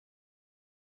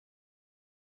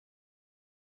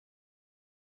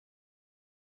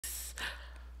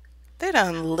They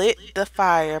done lit the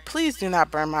fire. Please do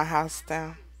not burn my house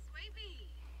down.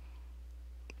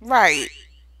 Right.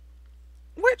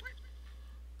 What?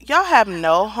 Y'all have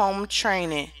no home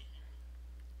training.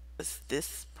 It's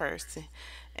this person.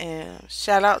 And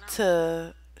shout out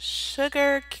to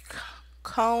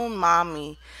Cone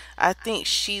Mommy. I think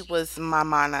she was my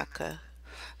Monica.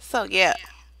 So yeah,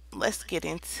 let's get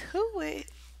into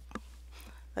it.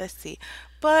 Let's see.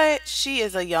 But she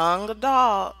is a young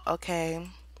adult, okay?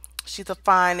 She's a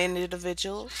fine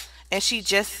individual. And she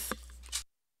just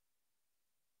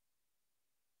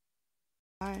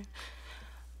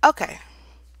okay.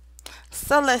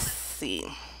 So let's see.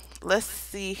 Let's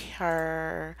see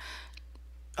her.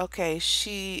 Okay,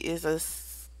 she is a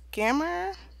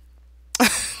scammer.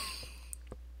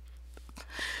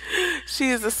 She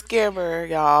is a scammer,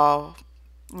 y'all.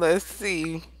 Let's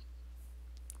see.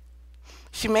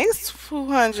 She makes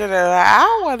 200 an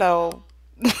hour though.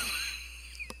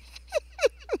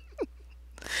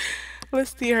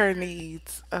 Let's see her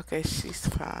needs. Okay, she's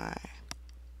fine.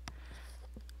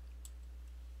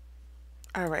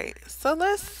 All right, so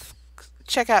let's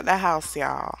check out the house,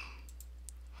 y'all.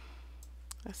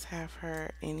 Let's have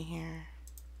her in here.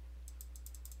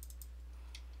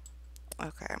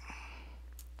 Okay,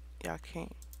 y'all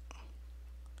can't.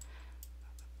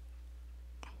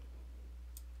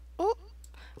 Ooh,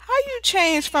 how you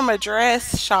change from a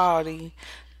dress, shawty,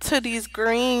 to these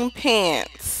green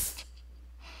pants?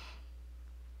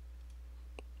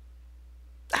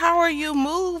 How are you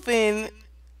moving?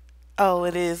 Oh,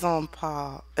 it is on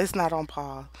pause. It's not on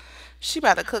pause. She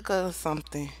about to cook us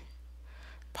something.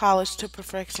 Polish to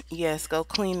perfection. Yes, go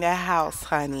clean that house,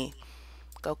 honey.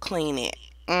 Go clean it.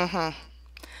 Mm-hmm.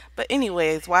 But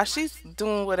anyways, while she's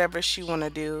doing whatever she wanna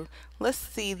do, let's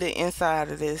see the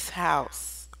inside of this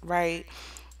house. Right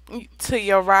to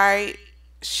your right,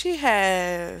 she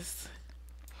has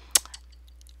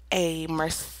a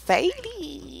Mercedes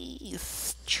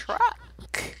truck.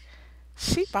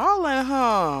 She ballin',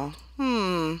 huh?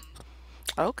 Hmm.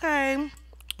 Okay.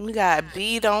 We got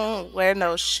B don't wear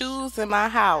no shoes in my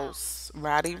house.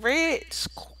 Roddy Rich,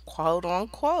 quote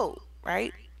unquote,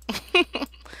 right?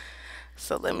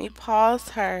 So let me pause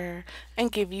her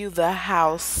and give you the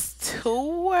house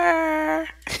tour.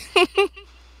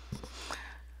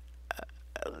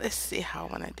 Let's see how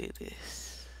I want to do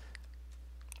this.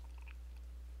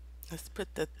 Let's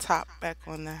put the top back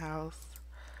on the house.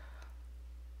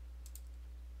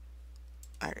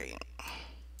 All right.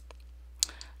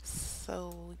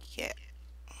 So yeah,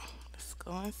 let's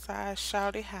go inside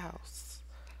Shouty house.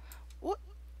 What?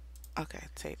 Okay,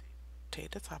 take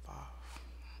the top off.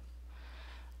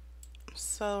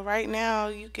 So right now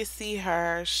you can see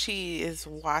her. She is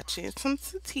watching some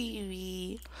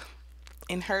TV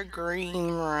in her green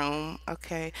room.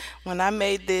 Okay, when I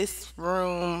made this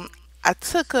room, I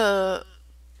took a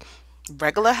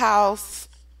regular house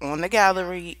on the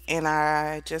gallery and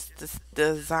I just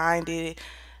designed it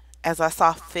as I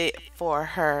saw fit for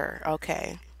her.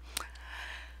 Okay,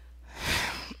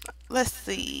 let's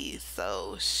see.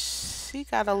 So she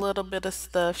got a little bit of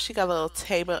stuff. She got a little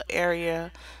table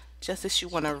area just if you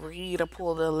want to read or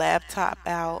pull the laptop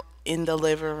out in the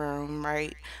living room,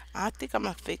 right? I think I'm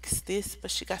gonna fix this, but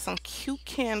she got some cute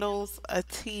candles, a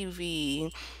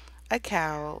TV, a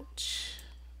couch,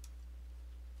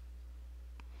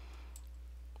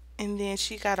 and then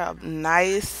she got a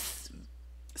nice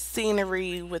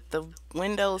scenery with the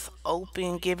windows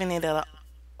open, giving it a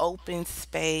open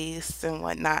space and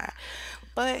whatnot.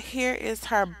 But here is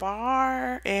her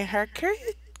bar and her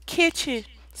kitchen.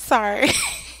 Sorry.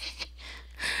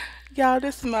 Y'all,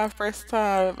 this is my first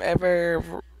time ever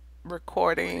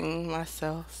recording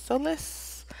myself. So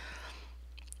let's,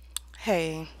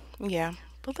 hey, yeah,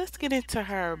 but let's get into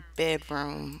her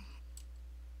bedroom.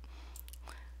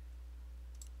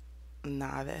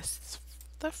 Nah, that's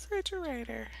the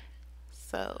refrigerator.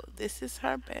 So this is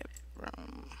her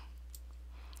bedroom.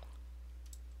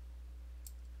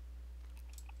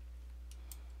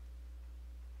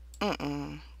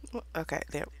 Mm-mm. Okay,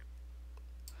 there.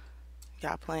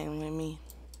 Y'all playing with me.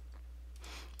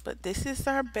 But this is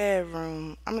our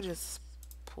bedroom. I'm gonna just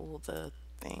pull the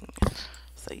thing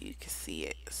so you can see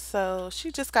it. So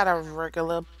she just got a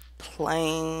regular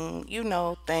plain,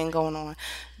 thing going on.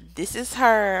 This is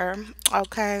her.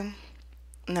 Okay.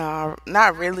 No,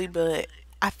 not really, but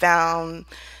I found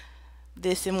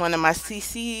this in one of my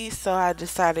CCs, so I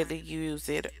decided to use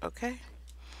it. Okay.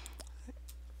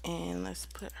 And let's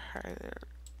put her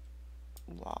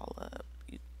wall up.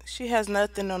 She has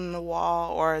nothing on the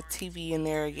wall or a TV in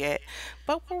there yet,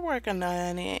 but we're working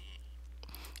on it.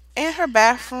 And her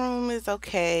bathroom is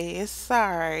okay. It's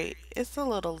alright. It's a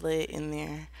little lit in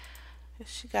there.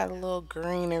 She got a little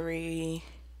greenery,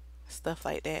 stuff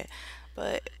like that.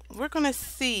 But we're gonna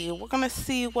see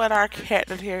what our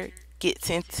character here gets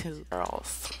into,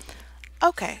 girls.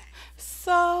 Okay,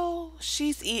 so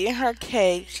she's eating her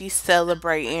cake. She's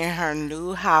celebrating her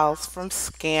new house from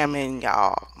scamming,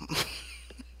 y'all.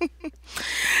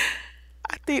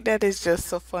 I think that is just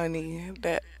so funny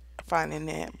that finding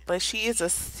that. But she is a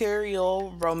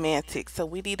serial romantic, so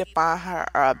we need to find her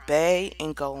a bae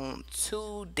and go on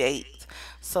 2 dates.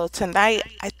 So tonight,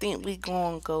 I think we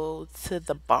gonna go to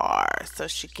the bar so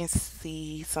she can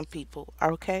see some people,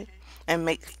 okay, and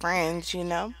make friends.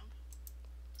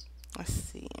 Let's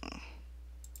see.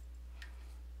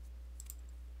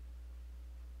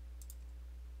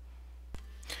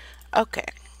 Okay,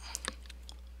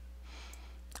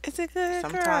 is it good,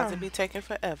 sometimes girl? It be taking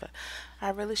forever.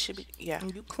 I really should be. Yeah,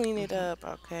 you clean it up,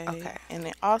 okay? Okay, and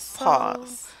then also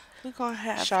pause. We're gonna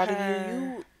have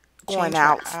Shawty, you going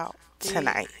out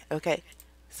tonight, okay?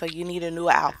 So you need a new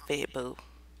outfit, boo.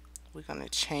 We're gonna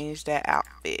change that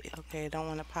outfit. Okay, don't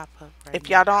want to pop up right if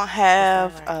y'all don't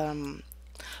have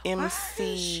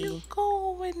MC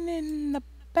going in the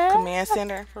command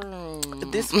center,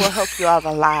 this will help you out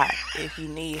a lot if you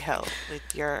need help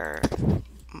with your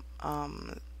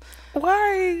um why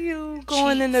are you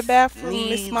going in the bathroom,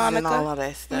 Miss Monica? And all of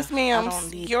that stuff. Miss Ma'am,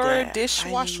 you're a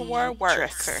dishwasher worker.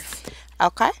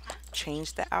 Okay.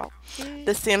 Change the outfit.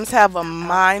 The Sims have a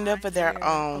mind of their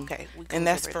own. Okay, and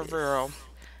that's for real.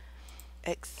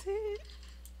 Exit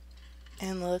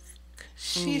and look,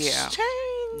 she's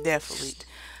changed. Definitely.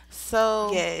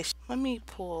 So yeah, let me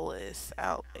pull this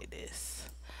out like this.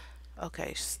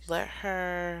 Okay, let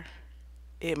her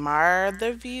admire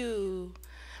the view.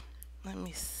 Let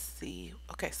me see.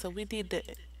 Okay, so we need to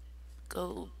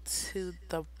go to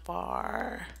the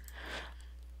bar.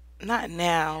 Not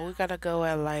now. We gotta go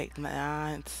at like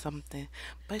 9 something.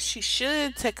 But she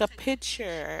should take a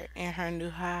picture in her new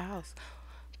house.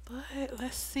 But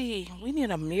let's see. We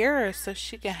need a mirror so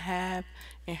she can have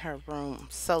in her room.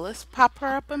 So let's pop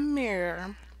her up a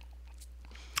mirror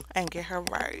and get her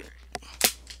right.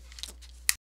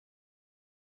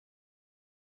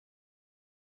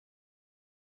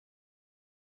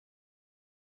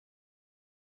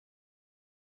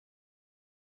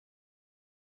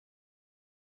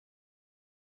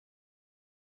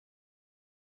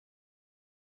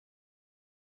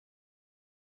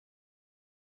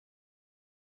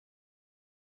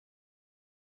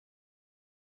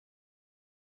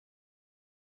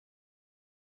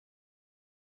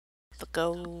 To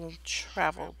go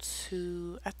travel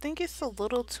to, I think it's a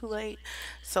little too late,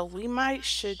 so we might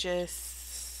should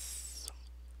just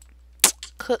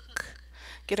cook,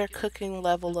 get her cooking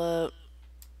level up,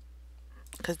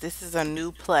 because this is a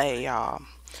new play, y'all.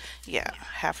 Yeah,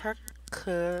 have her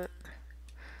cook.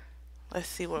 Let's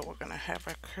see what we're gonna have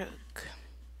her cook.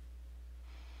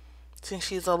 Since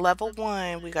she's a level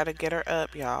 1, we gotta get her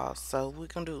up, y'all. So we're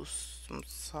gonna do some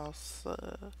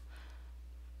salsa.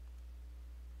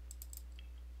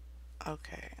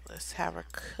 Okay, let's have her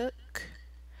cook.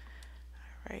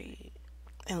 Right.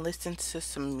 And listen to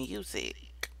some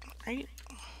music. Right?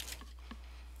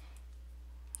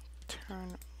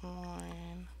 Turn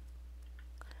on.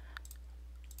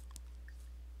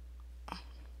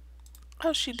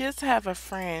 Oh, she does have a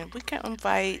friend. We can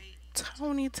invite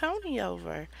Tony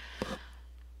over.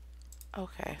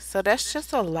 Okay, so that's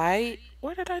just a light.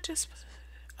 Where did I just?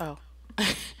 Oh,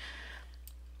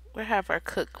 we'll have her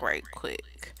cook right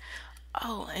quick.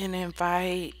 Oh, and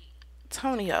invite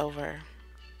Tony over.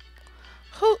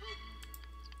 Who?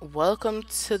 Welcome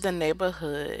to the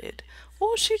neighborhood.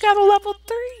 Oh, she got a level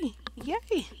 3.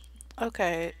 Yay.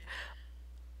 Okay.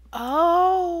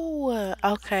 Oh,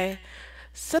 okay.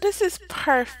 So this is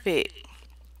perfect.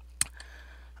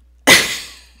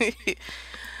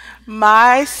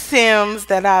 My Sims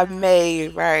that I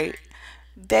made, right?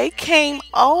 They came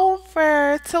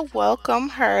over to welcome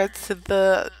her to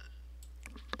the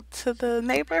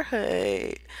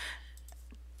neighborhood.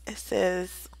 It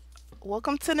says,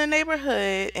 "Welcome to the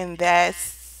neighborhood," and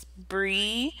that's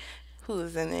Bree,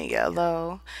 who's in the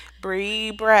yellow.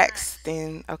 Bree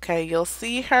Braxton. Okay, you'll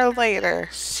see her later.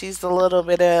 She's a little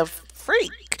bit of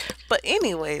freak, but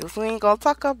anyways, we ain't gonna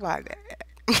talk about that.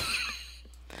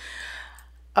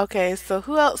 Okay, so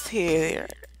who else here?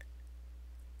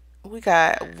 We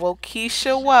got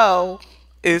Wokesha Woe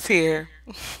is here.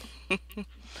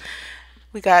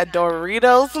 We got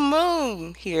Doritos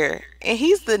Moon here, and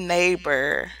he's the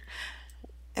neighbor.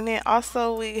 And then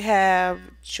also we have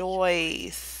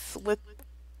Joyce with,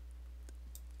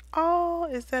 oh,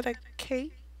 is that a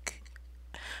cake?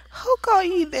 Who gonna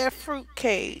eat that fruit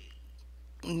cake?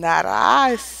 Not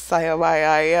I, say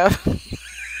I am.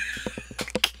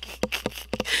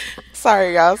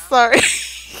 Sorry, y'all. Sorry.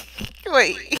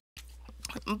 Wait.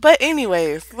 But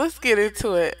anyways, let's get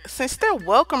into it. Since they're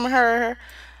welcoming her,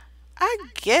 I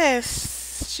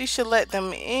guess she should let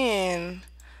them in.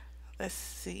 Let's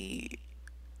see.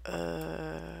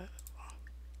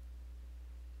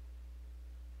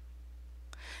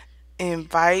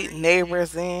 Invite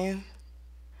neighbors in.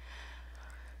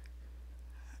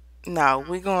 No,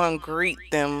 we're going to greet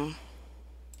them.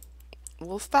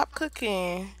 We'll stop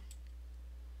cooking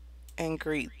and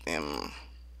greet them.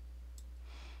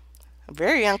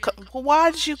 Very uncomfortable.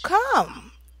 Why did you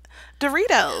come?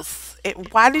 Doritos,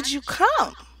 why did you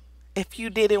come if you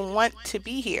didn't want to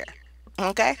be here?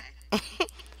 Okay?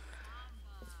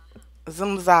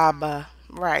 Zumzaba.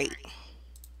 Right.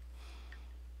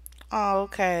 Oh,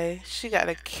 okay. She got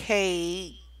a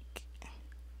cake.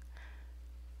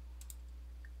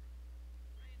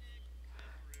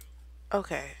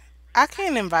 Okay. I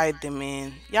can't invite them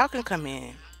in. Y'all can come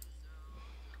in.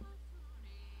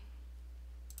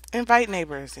 Invite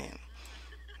neighbors in.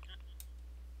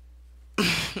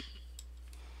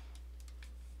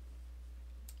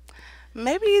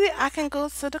 Maybe I can go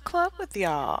to the club with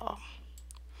y'all.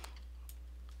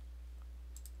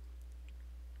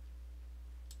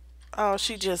 Oh,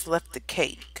 she just left the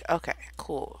cake. Okay,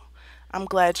 cool. I'm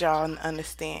glad y'all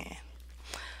understand.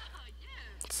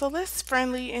 So let's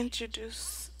friendly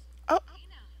introduce. Oh,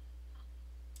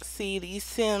 see, these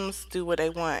Sims do what they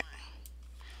want.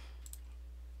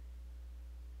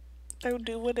 They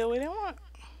do what they want.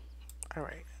 All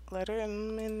right, let her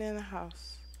in the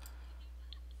house.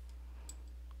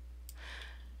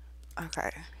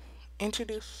 Okay,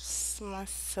 introduce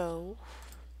myself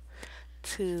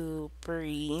to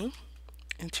Bree.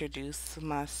 Introduce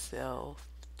myself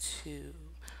to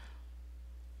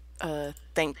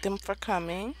thank them for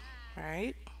coming.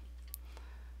 Right.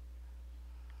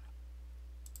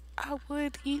 I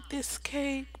would eat this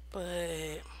cake,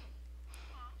 but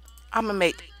I'm gonna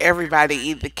make everybody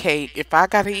eat the cake. If I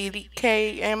gotta eat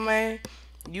cake, Emma,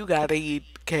 you gotta eat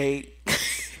cake.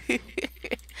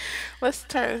 Let's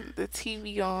turn the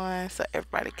TV on so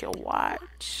everybody can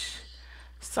watch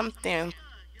something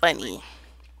funny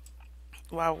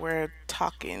while we're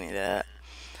talking it up.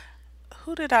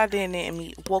 Who did I didn't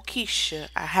meet? Wokisha.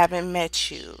 I haven't met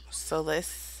you. So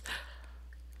let's.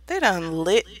 They done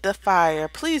lit the fire.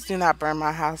 Please do not burn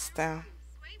my house down.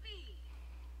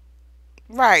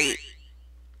 Right.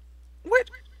 What?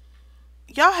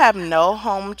 Y'all have no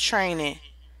home training.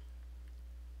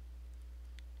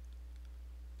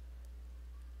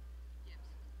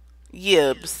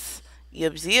 Yibs.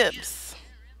 Yibs, yibs.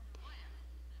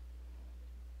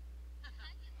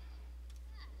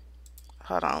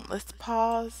 Hold on. Let's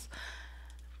pause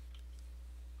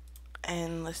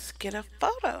and let's get a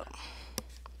photo.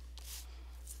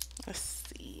 Let's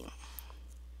see.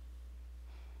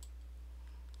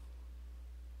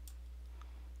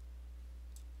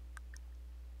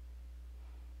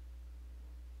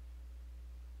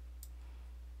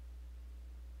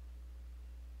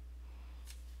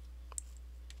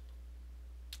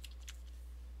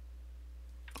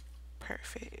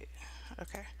 Perfect.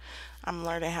 Okay. I'm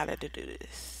learning how to do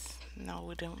this. No,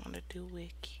 we don't want to do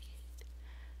wiki.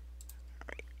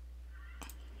 Alright.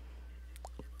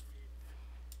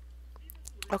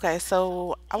 Okay,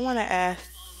 so I want to ask,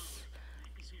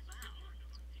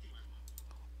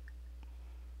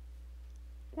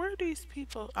 where are these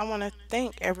people? I want to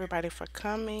thank everybody for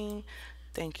coming.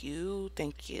 Thank you.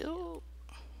 Thank you.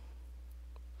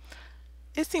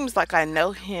 It seems like I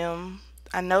know him.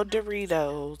 I know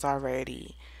Doritos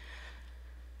already.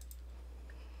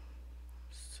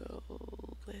 So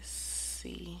let's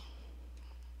see.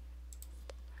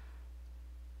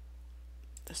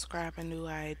 Describe a new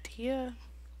idea.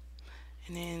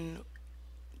 And then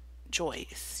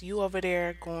Joyce, you over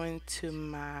there going to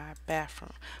my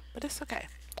bathroom. But it's okay.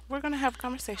 We're going to have a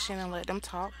conversation and let them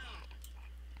talk.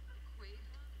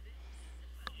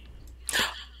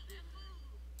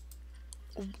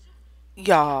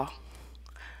 Y'all,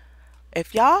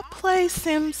 if y'all play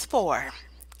Sims 4,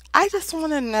 I just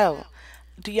want to know,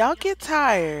 do y'all get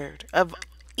tired of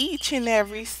each and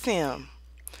every sim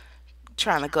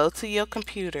trying to go to your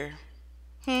computer?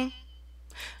 Hmm?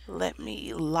 Let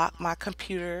me lock my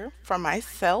computer for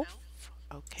myself.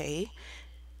 Okay.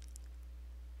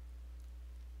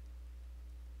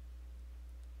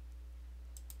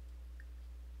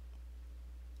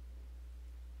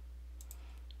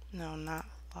 No, not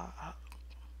lock.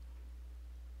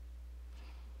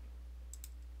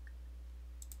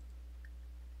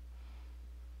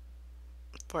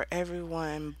 For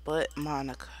everyone but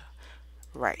Monica.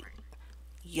 Right.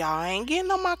 Y'all ain't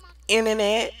getting on my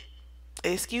internet.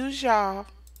 Excuse y'all.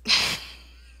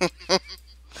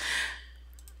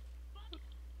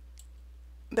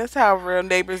 That's how real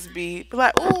neighbors be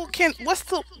like, "Oh, can what's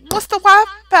the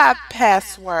Wi-Fi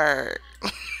password?"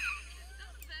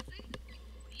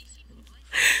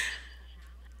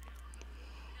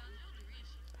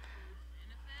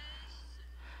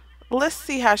 Let's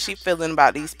see how she feeling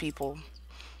about these people.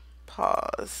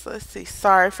 Pause. Let's see.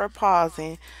 Sorry for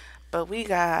pausing, but we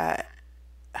got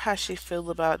how she feel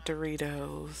about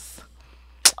Doritos.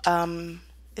 Um,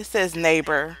 it says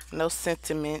neighbor, no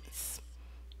sentiments.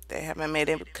 They haven't made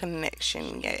a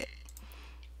connection yet.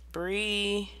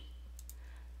 Bree,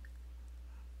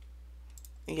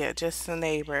 yeah, just a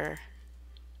neighbor.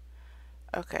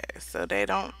 Okay, so they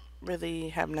don't really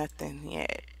have nothing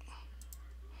yet.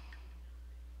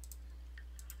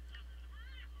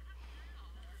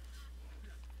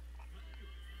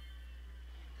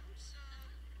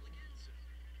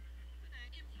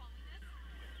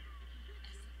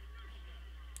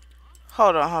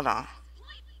 Hold on, hold on.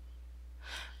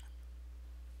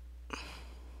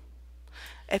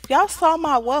 If y'all saw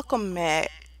my welcome mat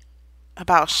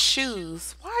about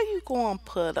shoes, why you going to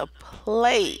put a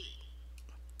plate?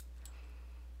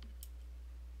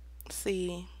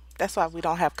 See, that's why we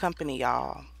don't have company,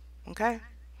 y'all. Okay?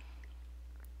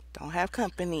 Don't have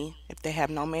company if they have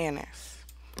no manners.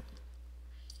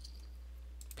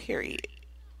 Period.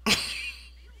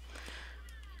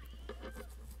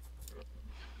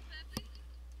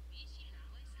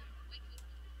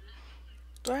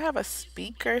 Do I have a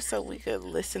speaker so we could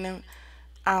listen?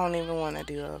 I don't even want to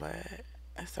do all that.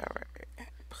 That's all right.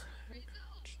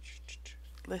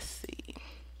 Let's see.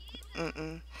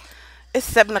 Mm-mm. It's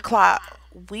 7 o'clock.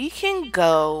 We can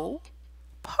go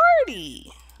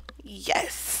party.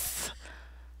 Yes.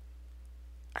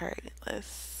 All right.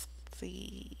 Let's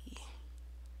see.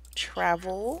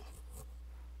 Travel.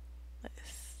 Let's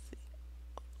see.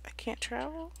 I can't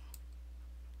travel.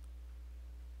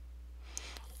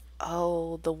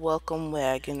 Oh, the welcome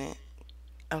wagon.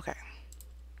 Okay.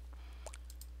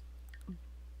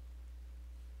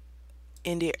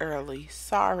 Ended early.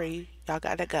 Sorry. Y'all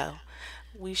gotta go.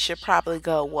 We should probably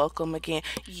go welcome again.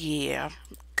 Yeah.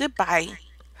 Goodbye.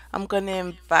 I'm gonna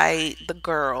invite the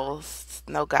girls.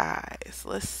 No guys.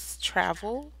 Let's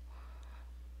travel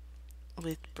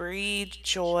with Bree,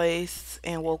 Joyce,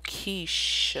 and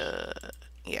Wokesha.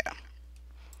 Yeah.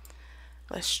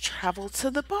 Let's travel to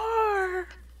the bar.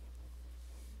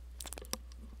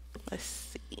 Let's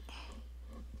see.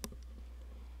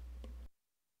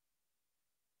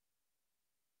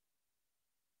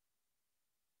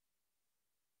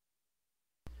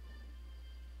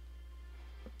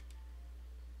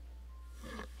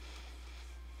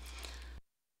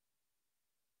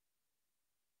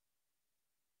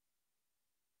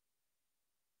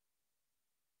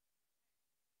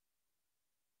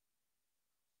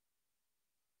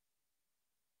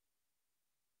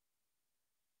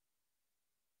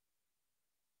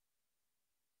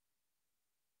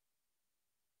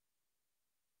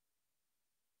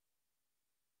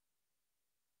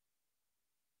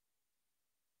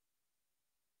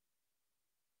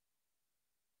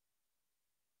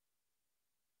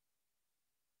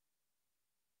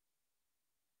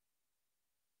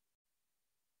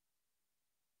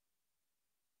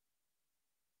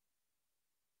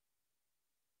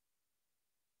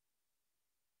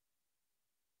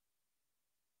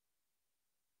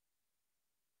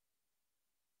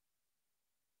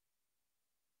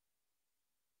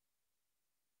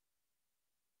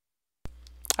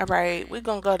 All right, we're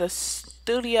gonna go to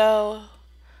studio.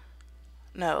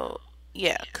 No,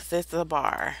 yeah, because it's a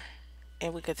bar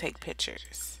and we could take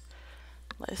pictures.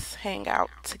 Let's hang out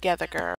together, girl.